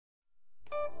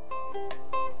Oh,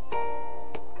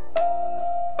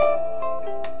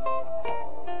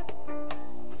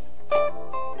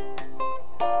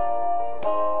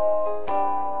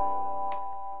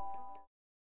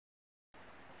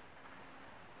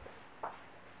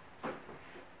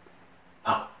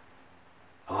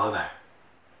 hello there.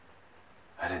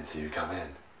 I didn't see you come in.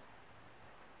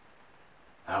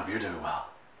 I hope you're doing well,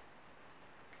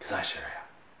 because I sure am.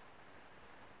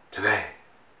 Today,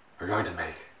 we're going to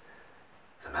make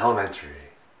some elementary,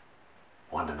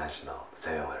 one-dimensional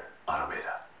cellular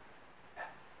automata. Yeah.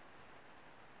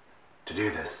 To do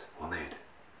this, we'll need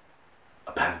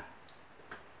a pen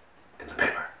and some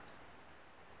paper.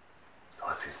 So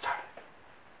let's get started.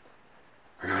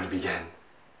 We're going to begin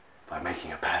by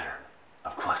making a pattern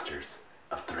of clusters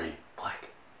of 3 black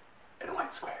and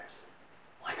white squares,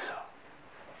 like so.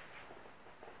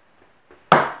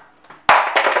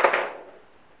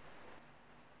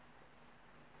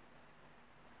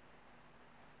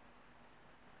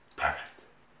 Perfect.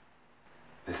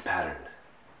 This pattern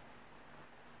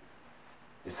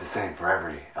is the same for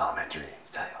every elementary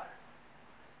cellular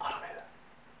automata.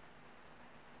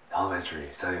 Elementary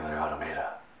cellular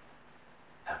automata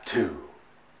have 2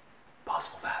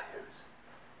 possible values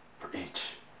for each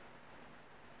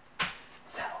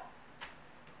cell,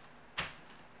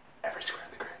 every square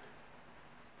in the grid.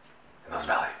 And those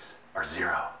values are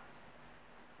 0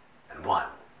 and 1.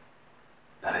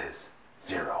 That is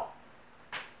 0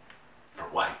 for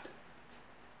white,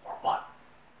 or 1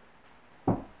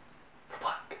 for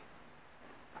black.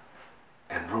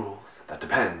 And rules that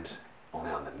depend only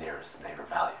on the nearest neighbor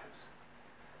values.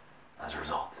 As a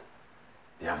result,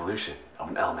 the evolution of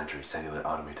an elementary cellular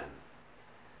automaton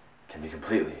can be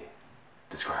completely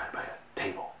described by a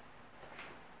table.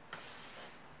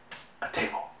 A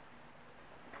table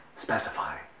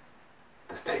specifying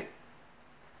the state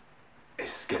a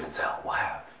given cell will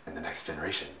have in the next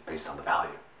generation based on the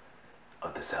value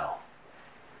of the cell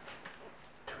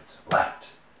to its left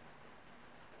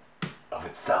of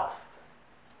itself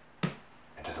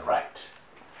and to the right.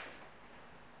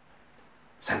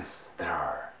 Since there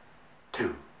are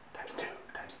 2 times 2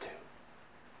 times 2,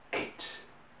 8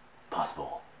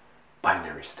 possible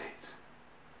binary states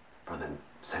for the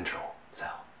central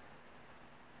cell,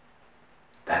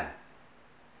 then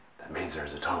that means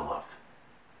there's a total of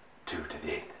 2 to the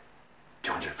 8th,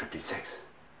 256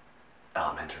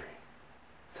 elementary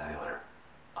cellular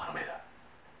automata,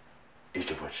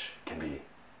 each of which can be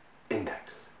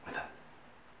indexed with an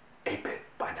 8-bit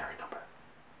binary number.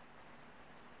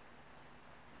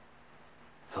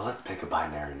 So let's pick a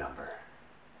binary number.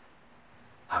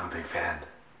 I'm a big fan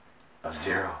of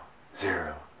 0,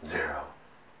 0, 0,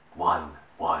 1,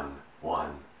 1,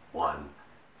 1, 1,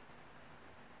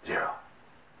 0.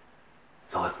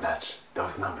 So let's match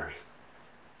those numbers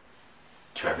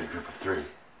to every group of 3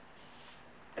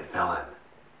 and fill in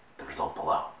the result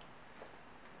below.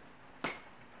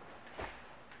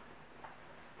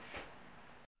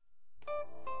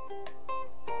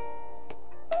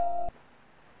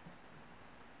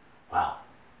 Well,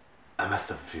 I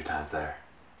messed up a few times there,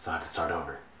 so I had to start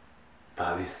over. But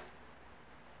at least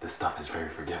this stuff is very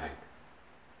forgiving.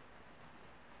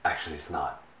 Actually, it's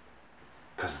not,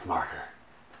 because it's marker,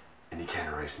 and you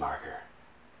can't erase marker,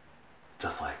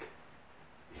 just like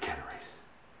you can't erase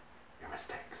your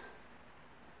mistakes.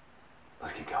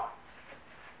 Let's keep going.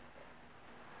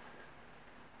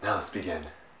 Now let's begin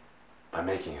by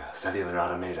making a cellular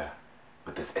automata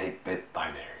with this 8-bit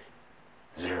binary.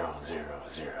 0, 0,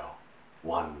 0,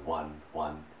 1, 1,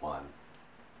 1, 1,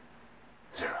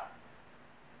 0.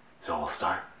 So we'll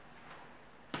start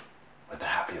with a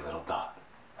happy little dot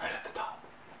right at the top.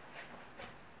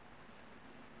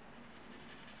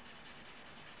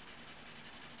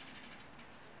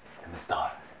 And this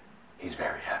dot, he's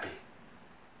very happy.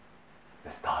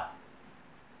 This dot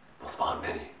will spawn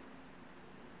many.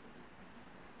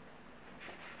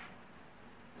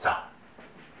 So,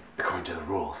 according to the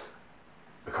rule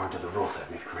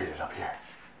set we've created up here,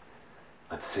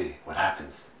 let's see what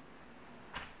happens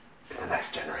in the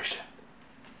next generation,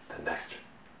 the next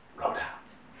row down.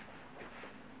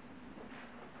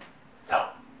 So,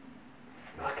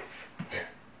 look here,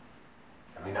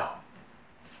 and we know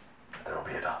that there will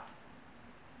be a dot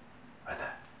right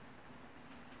there.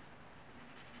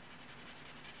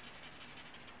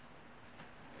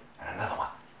 And another one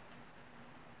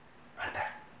right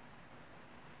there.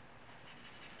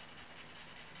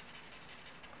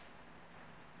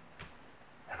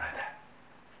 And right there.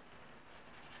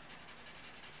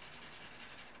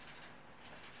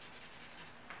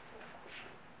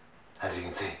 As you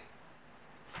can see,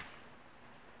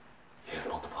 he has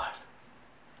multiplied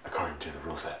according to the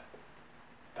rule set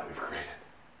that we've created.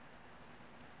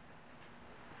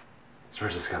 So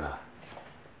we're just gonna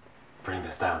bring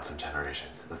this down some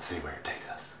generations. Let's see where it takes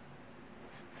us.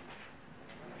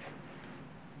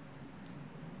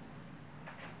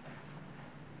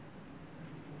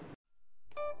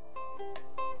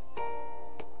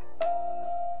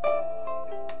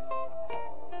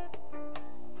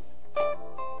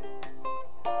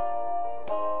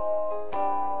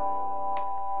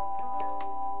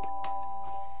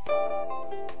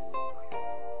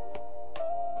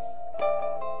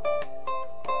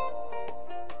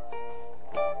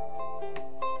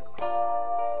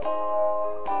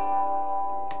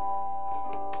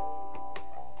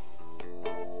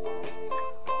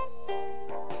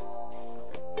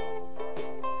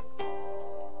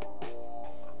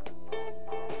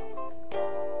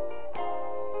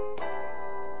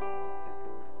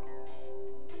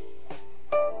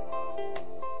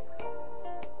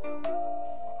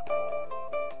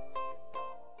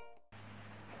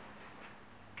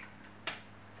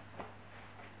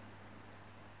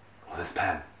 This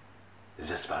pen is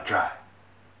just about dry.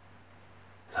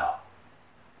 So,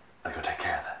 I'll go take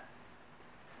care of that.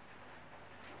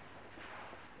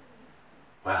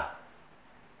 Well,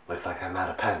 looks like I'm out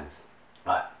of pens,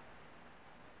 but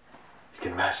you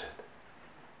can imagine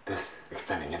this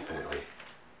extending infinitely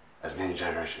as many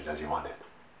generations as you wanted.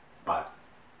 But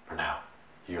for now,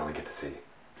 you only get to see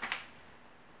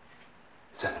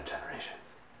 7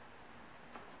 generations.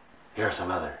 Here are some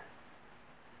other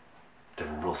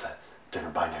different rule sets,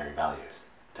 different binary values,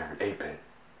 different 8-bit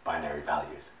binary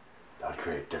values that would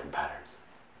create different patterns.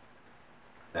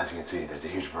 And as you can see, there's a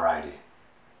huge variety.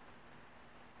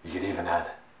 You could even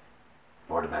add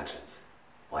more dimensions,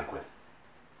 like with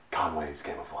Conway's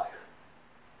Game of Life.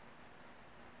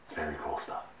 It's very cool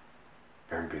stuff.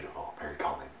 Very beautiful, very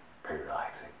calming, very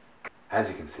relaxing. As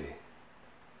you can see,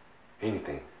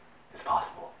 anything is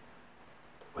possible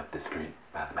with discrete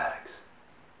mathematics,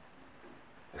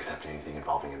 except anything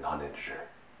involving a non-integer,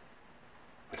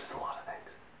 which is a lot of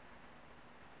things.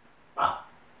 Well,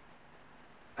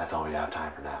 that's all we have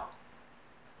time for now.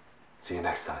 See you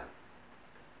next time,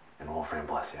 and Wolfram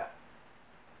bless you.